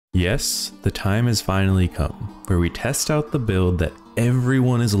Yes, the time has finally come, where we test out the build that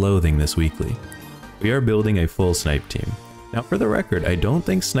everyone is loathing this weekly. We are building a full snipe team. Now for the record, I don't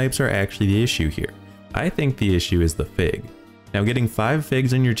think snipes are actually the issue here. I think the issue is the fig. Now getting 5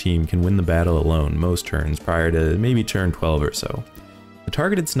 figs on your team can win the battle alone most turns prior to maybe turn 12 or so. The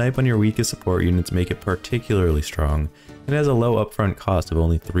targeted snipe on your weakest support units make it particularly strong, and has a low upfront cost of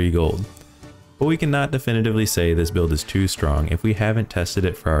only 3 gold. But we cannot definitively say this build is too strong if we haven't tested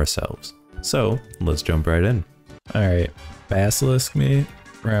it for ourselves. So let's jump right in. Alright, basilisk me,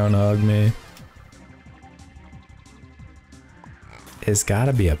 groundhog me. It's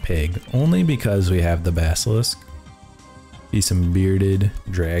gotta be a pig, only because we have the basilisk. Be some bearded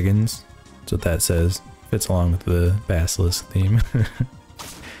dragons, that's what that says. Fits along with the basilisk theme.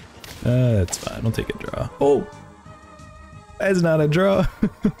 That's fine, I'll take a draw. Oh! That's not a draw!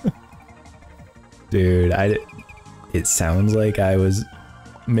 Dude, it sounds like I was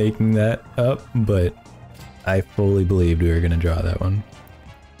making that up, but I fully believed we were gonna draw that one.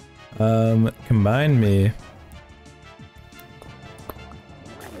 Combine me.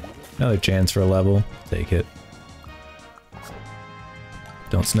 Another chance for a level, take it.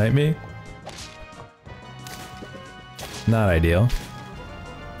 Don't snipe me. Not ideal.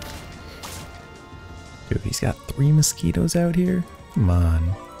 Dude, he's got 3 mosquitoes out here? Come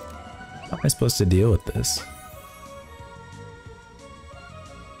on. How am I supposed to deal with this?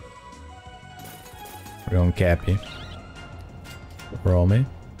 We're going Cappy. Roll me.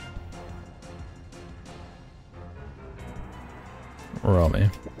 Roll me.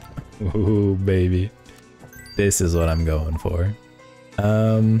 Ooh, baby. This is what I'm going for.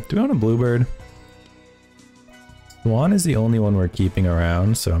 Do we want a bluebird? Swan is the only one we're keeping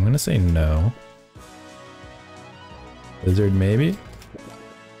around, so I'm gonna say no. Lizard maybe?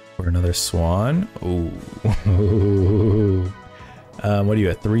 Or another swan? Ooh. What are you,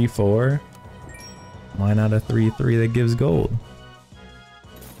 a 3-4? Why not a 3-3 that gives gold?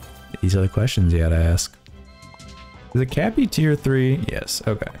 These are the questions you gotta ask. Is it Cappy tier 3? Yes,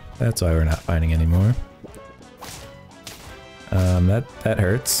 okay. That's why we're not fighting anymore. That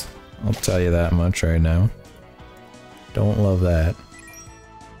hurts. I'll tell you that much right now. Don't love that.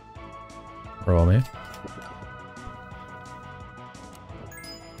 Roll me.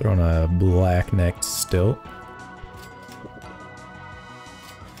 Throwing a black-necked stilt.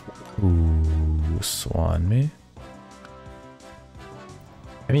 Ooh, swan me.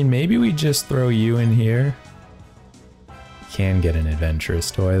 I mean, maybe we just throw you in here. Can get an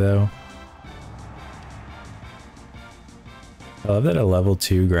adventurous toy, though. I love that a level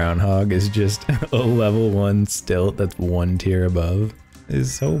 2 groundhog is just a level 1 stilt that's 1 tier above. It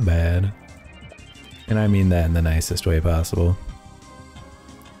is so bad. And I mean that in the nicest way possible.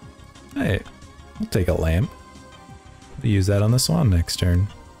 Hey, I'll take a lamp. We'll use that on the swan next turn.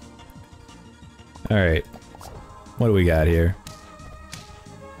 Alright. What do we got here?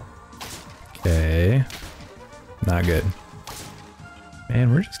 Okay. Not good.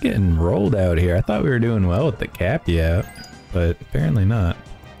 Man, we're just getting rolled out here. I thought we were doing well with the Cappy out, but apparently not.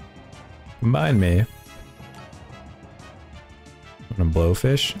 Combine me. I'm gonna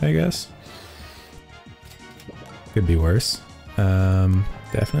blowfish, I guess. Could be worse.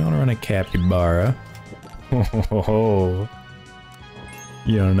 Definitely want to run a capybara. Oh,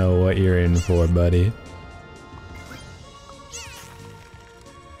 you don't know what you're in for, buddy.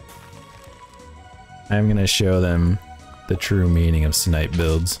 I'm gonna show them the true meaning of snipe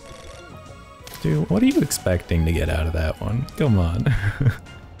builds. Dude, what are you expecting to get out of that one? Come on.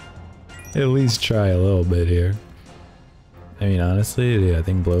 At least try a little bit here. I mean, honestly, dude, I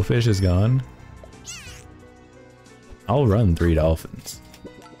think blowfish is gone. I'll run 3 dolphins.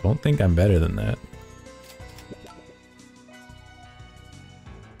 Don't think I'm better than that.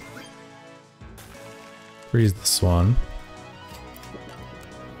 Freeze the swan.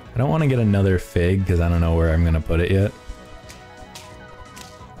 I don't want to get another fig because I don't know where I'm going to put it yet.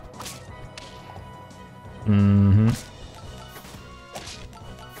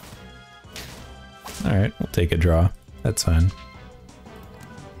 Alright, we'll take a draw. That's fine.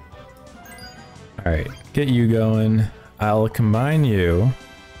 Alright, get you going. I'll combine you.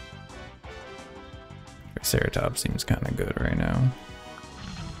 Triceratops seems kind of good right now.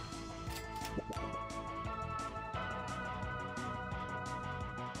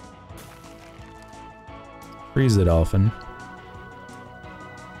 Freeze the dolphin.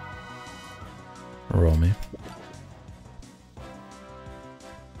 Roll me.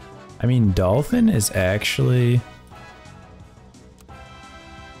 I mean, dolphin is actually...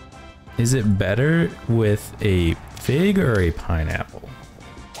 Is it better with a fig or a pineapple?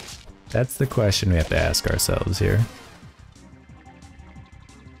 That's the question we have to ask ourselves here.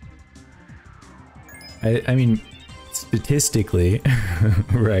 I mean, statistically,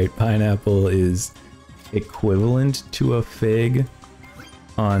 right, pineapple is equivalent to a fig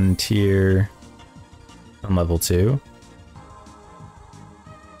on level 2.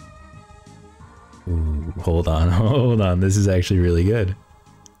 Ooh, hold on, this is actually really good.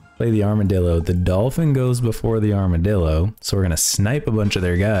 Play the armadillo. The dolphin goes before the armadillo, so we're gonna snipe a bunch of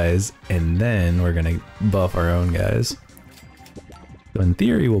their guys, and then we're gonna buff our own guys. So in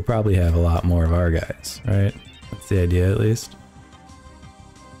theory, we'll probably have a lot more of our guys, right? That's the idea, at least.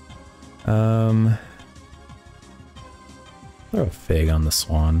 Throw a fig on the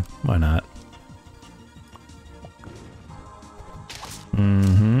swan. Why not?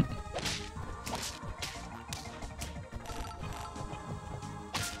 Mm-hmm.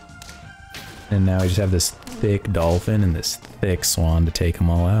 And now we just have this thick dolphin and this thick swan to take them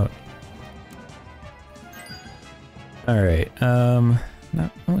all out. Alright, no,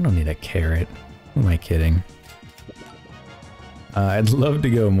 we don't need a carrot. Who am I kidding? I'd love to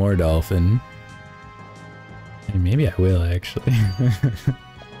go more dolphin. And maybe I will, actually.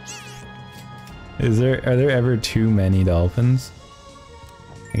 Are there ever too many dolphins?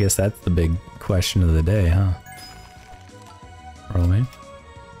 I guess that's the big question of the day, huh? Roll me.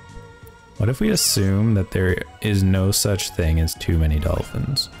 What if we assume that there is no such thing as too many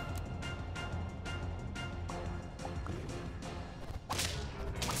dolphins?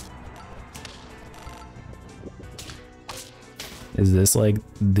 Is this like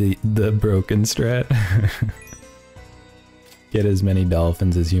the broken strat? Get as many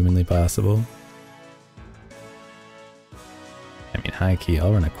dolphins as humanly possible? I mean, high key,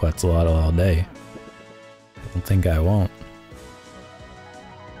 I'll run a Quetzalcoatl all day. Don't think I won't.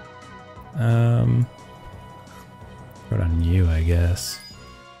 Put it on you, I guess.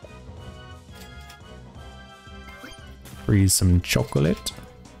 Freeze some chocolate.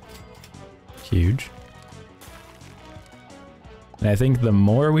 Huge. And I think the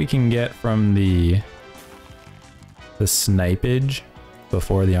more we can get from the snipage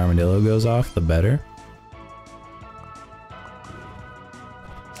before the armadillo goes off, the better.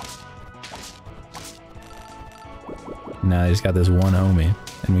 Now I just got this one homie,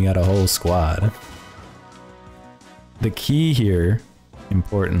 and we got a whole squad. The key here,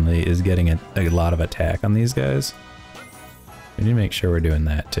 importantly, is getting a lot of attack on these guys. We need to make sure we're doing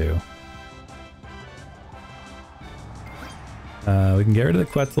that too. We can get rid of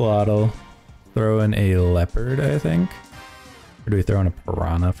the Quetzalcoatl, throw in a leopard, I think. Or do we throw in a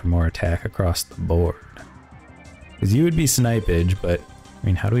piranha for more attack across the board? Because you would be snipage, but I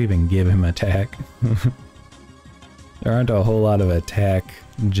mean, how do we even give him attack? There aren't a whole lot of attack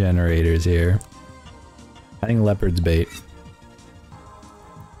generators here. I think leopard's bait.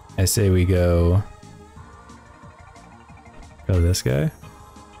 I say we go this guy.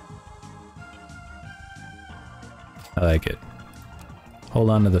 I like it. Hold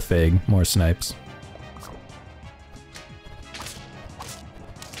on to the fig, more snipes.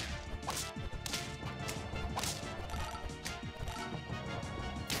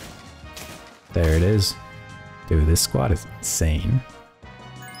 There it is. Dude, this squad is insane.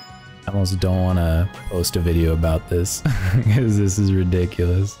 I almost don't want to post a video about this because this is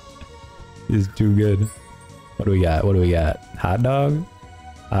ridiculous. This is too good. What do we got? What do we got? Hot dog?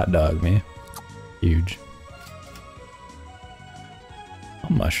 Hot dog me. Huge. I'll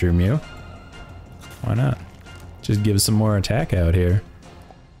mushroom you. Why not? Just give some more attack out here.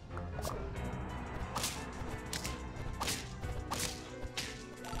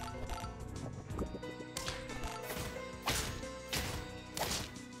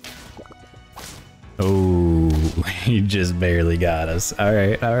 Oh, he just barely got us.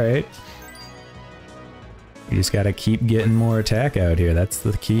 Alright, alright. We just gotta keep getting more attack out here. That's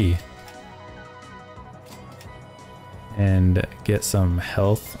the key. And get some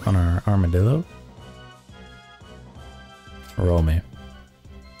health on our armadillo. Roll me.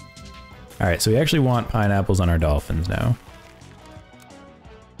 Alright, so we actually want pineapples on our dolphins now.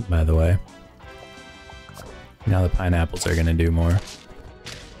 By the way. Now the pineapples are gonna do more.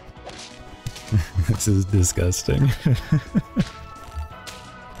 This is disgusting.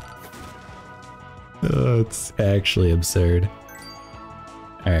 Oh, it's actually absurd.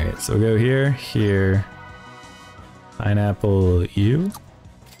 Alright, so we'll go here, here. Pineapple you.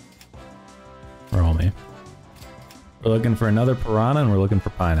 Roll me. We're looking for another piranha and we're looking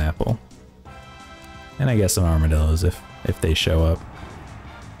for pineapple. And I guess some armadillos if they show up.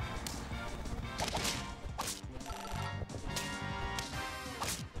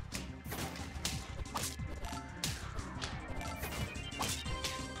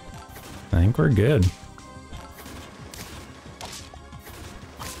 I think we're good.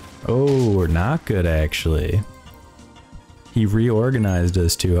 Oh, we're not good actually. He reorganized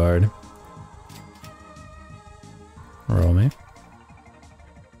us too hard. Roll me.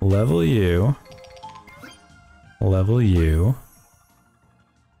 Level you. Level you.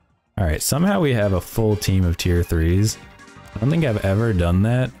 Alright, somehow we have a full team of tier 3s. I don't think I've ever done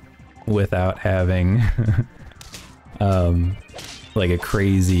that without having like a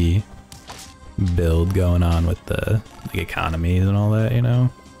crazy build going on with the economies and all that, you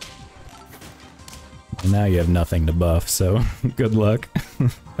know? And now you have nothing to buff, so good luck.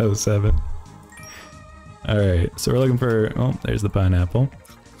 07. Alright, so we're looking for... oh, there's the pineapple.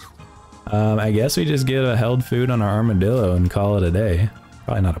 I guess we just get a held food on our armadillo and call it a day.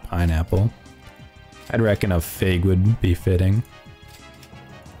 Probably not a pineapple. I'd reckon a fig would be fitting.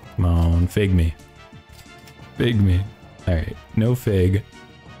 Come on, fig me. Fig me. Alright, no fig.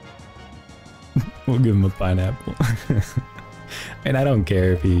 We'll give him a pineapple. And I don't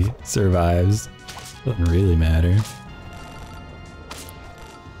care if he survives. Doesn't really matter.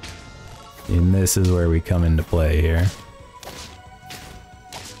 And this is where we come into play here.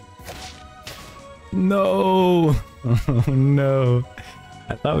 No! Oh no.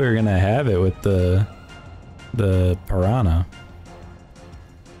 I thought we were gonna have it with the piranha.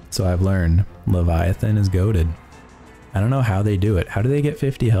 So I've learned Leviathan is goated. I don't know how they do it. How do they get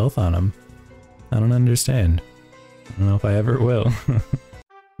 50 health on them? I don't understand. I don't know if I ever will.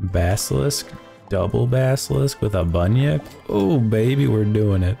 Basilisk, double basilisk with a bunyip. Oh baby, we're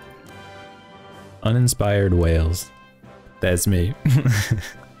doing it. Uninspired whales. That's me.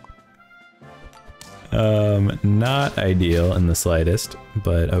 Not ideal in the slightest,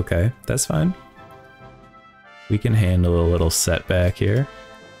 but okay, that's fine. We can handle a little setback here.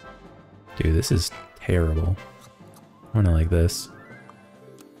 Dude, this is terrible. I don't like this.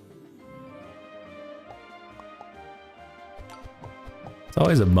 It's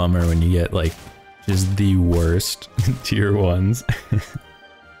always a bummer when you get like just the worst tier 1s.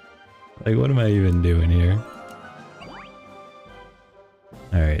 Like, what am I even doing here?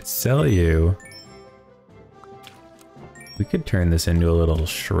 Alright, sell you. We could turn this into a little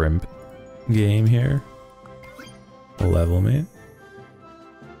shrimp game here. Level me.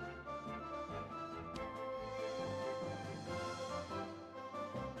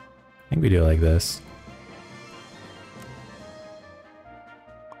 I think we do it like this.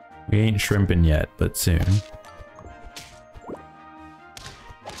 We ain't shrimping yet, but soon.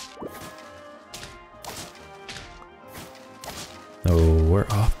 Oh, we're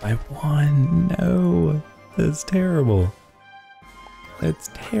off by 1. No, that's terrible. That's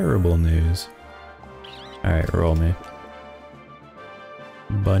terrible news. Alright, roll me.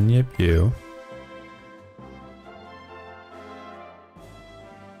 Bunyip you.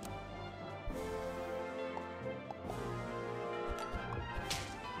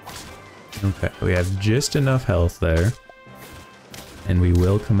 Okay, we have just enough health there. And we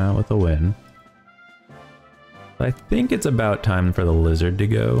will come out with a win. I think it's about time for the lizard to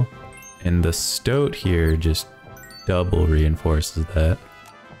go. And the stoat here just double reinforces that.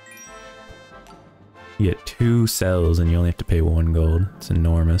 You get 2 cells and you only have to pay 1 gold. It's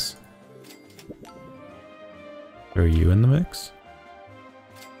enormous. Are you in the mix?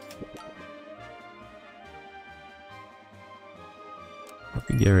 I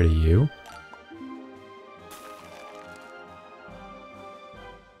could get rid of you.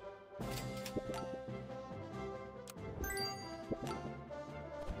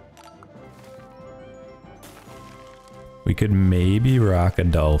 We could maybe rock a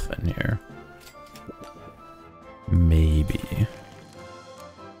dolphin here. Maybe.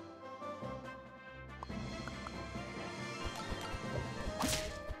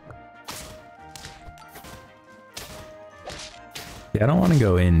 Yeah, I don't want to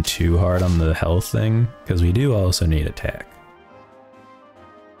go in too hard on the health thing, because we do also need attack.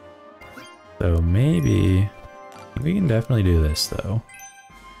 So maybe... we can definitely do this though.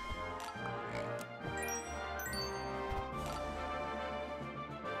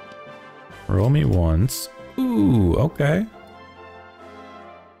 Roll me once. Ooh, okay.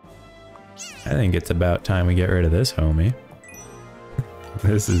 I think it's about time we get rid of this homie.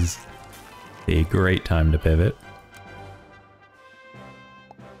 This is a great time to pivot.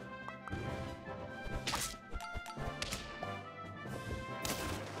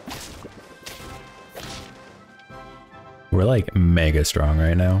 We're like mega strong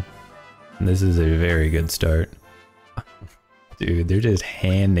right now. This is a very good start. Dude, they're just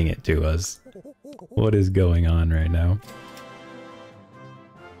handing it to us. What is going on right now?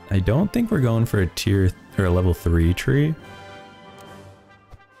 I don't think we're going for a tier or a level 3 tree.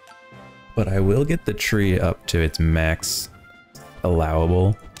 But I will get the tree up to its max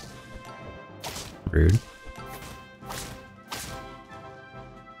allowable Rude.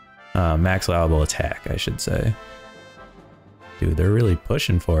 Max allowable attack, I should say. Dude, they're really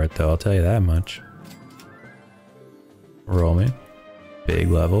pushing for it though, I'll tell you that much. Roll me.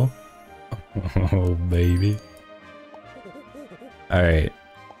 Big level. Oh, baby. Alright.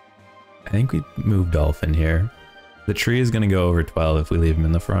 I think we move Dolphin here. The tree is gonna go over 12 if we leave him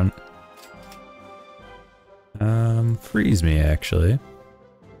in the front. Freeze me, actually.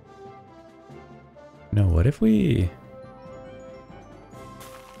 No, what if we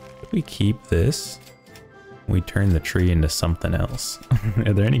keep this? We turn the tree into something else.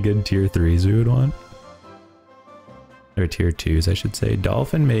 Are there any good tier 3s we would want? Or tier 2s, I should say.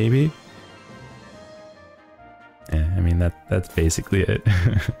 Dolphin, maybe? Yeah, I mean, that's basically it.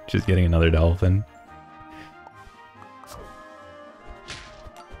 Just getting another dolphin.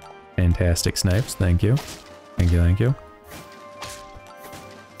 Fantastic snipes, thank you. Thank you, thank you.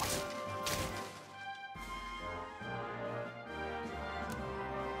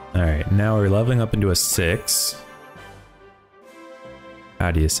 Alright, now we're leveling up into a 6.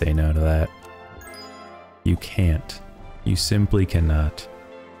 How do you say no to that? You can't. You simply cannot.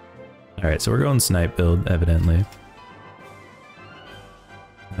 Alright, so we're going snipe build, evidently.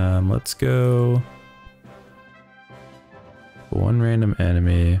 Let's go... one random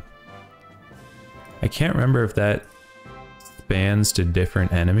enemy. I can't remember if that spans to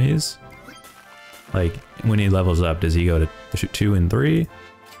different enemies. Like, when he levels up, does he go to 2 and 3?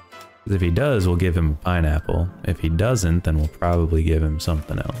 Because if he does, we'll give him a pineapple. If he doesn't, then we'll probably give him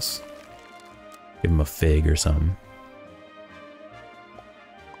something else. Give him a fig or something.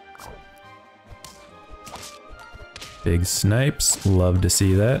 Big snipes, love to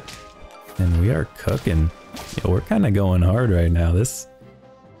see that. And we are cooking. Yeah, we're kind of going hard right now. This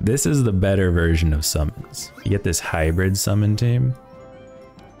is the better version of summons. You get this hybrid summon team,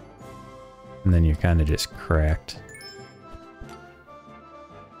 and then you're kind of just cracked.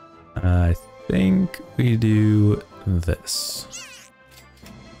 I think we do this.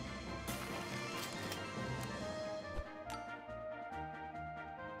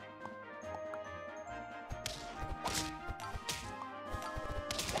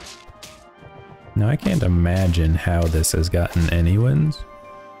 Now I can't imagine how this has gotten any wins.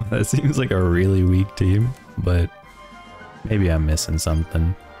 That seems like a really weak team, but maybe I'm missing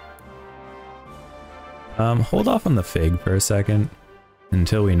something. Hold off on the fig for a second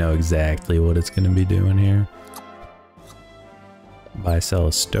until we know exactly what it's going to be doing here. Buy, sell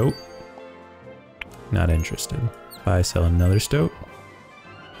a stoat. Not interested. Buy, sell another stoat.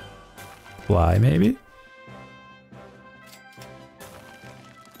 Fly, maybe?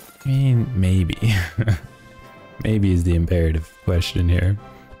 I mean, maybe. Maybe is the imperative question here.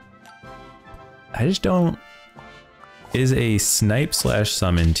 I just don't... Is a snipe slash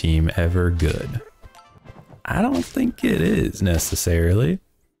summon team ever good? I don't think it is necessarily.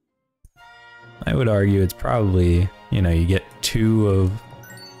 I would argue it's probably, you know, you get you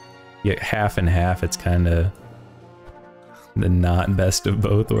get half and half, it's kind of the not best of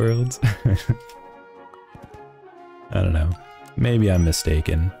both worlds. I don't know. Maybe I'm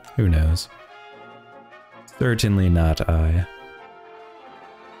mistaken. Who knows? Certainly not I.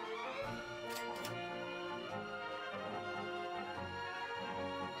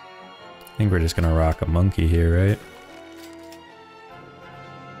 I think we're just gonna rock a monkey here, right?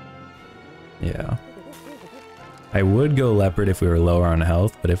 Yeah. I would go leopard if we were lower on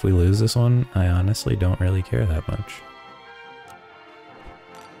health, but if we lose this one, I honestly don't really care that much.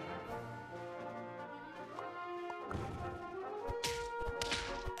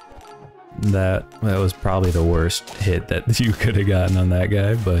 That was probably the worst hit that you could have gotten on that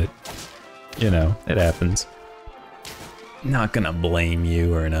guy, but you know, it happens. Not gonna blame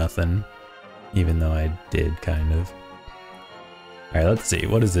you or nothing, even though I did kind of. Alright, let's see,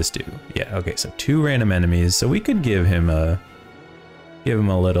 what does this do? Yeah, okay, so 2 random enemies, so we could give him a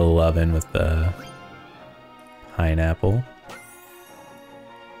little lovin' with the pineapple.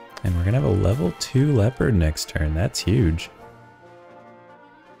 And we're gonna have a level 2 leopard next turn, that's huge.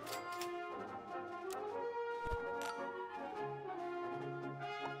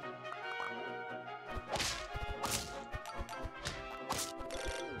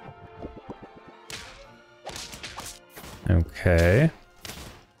 Okay.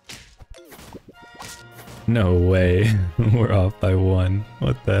 No way. We're off by 1.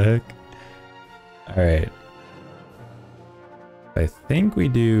 What the heck? Alright. I think we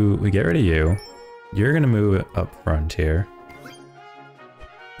get rid of you. You're gonna move up front here.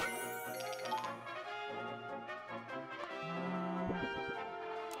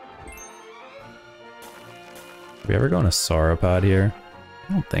 Are we ever going to sauropod here?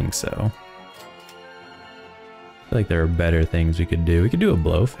 I don't think so. feel like there are better things we could do. We could do a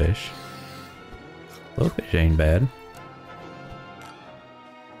blowfish. Blowfish ain't bad.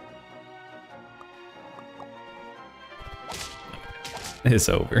 It's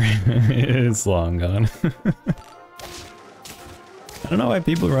over. It's long gone. I don't know why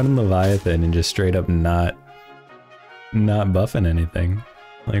people run Leviathan and just straight up not buffing anything.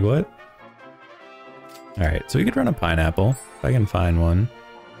 Like what? Alright, so we could run a pineapple, if I can find one.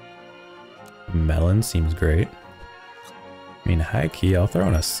 Melon seems great. I mean, high key, I'll throw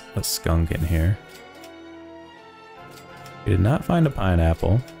in a skunk in here. We did not find a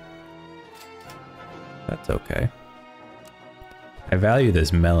pineapple. That's okay. I value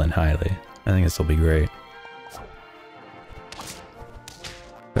this melon highly. I think this will be great.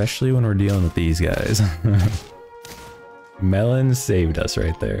 Especially when we're dealing with these guys. Melon saved us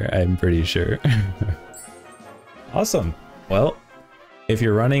right there, I'm pretty sure. Awesome. Well, if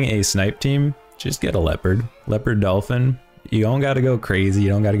you're running a snipe team, just get a leopard. Leopard dolphin. You don't gotta go crazy, you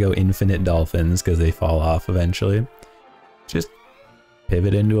don't gotta go infinite dolphins because they fall off eventually. Just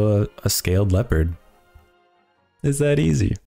pivot into a scaled leopard. It's that easy.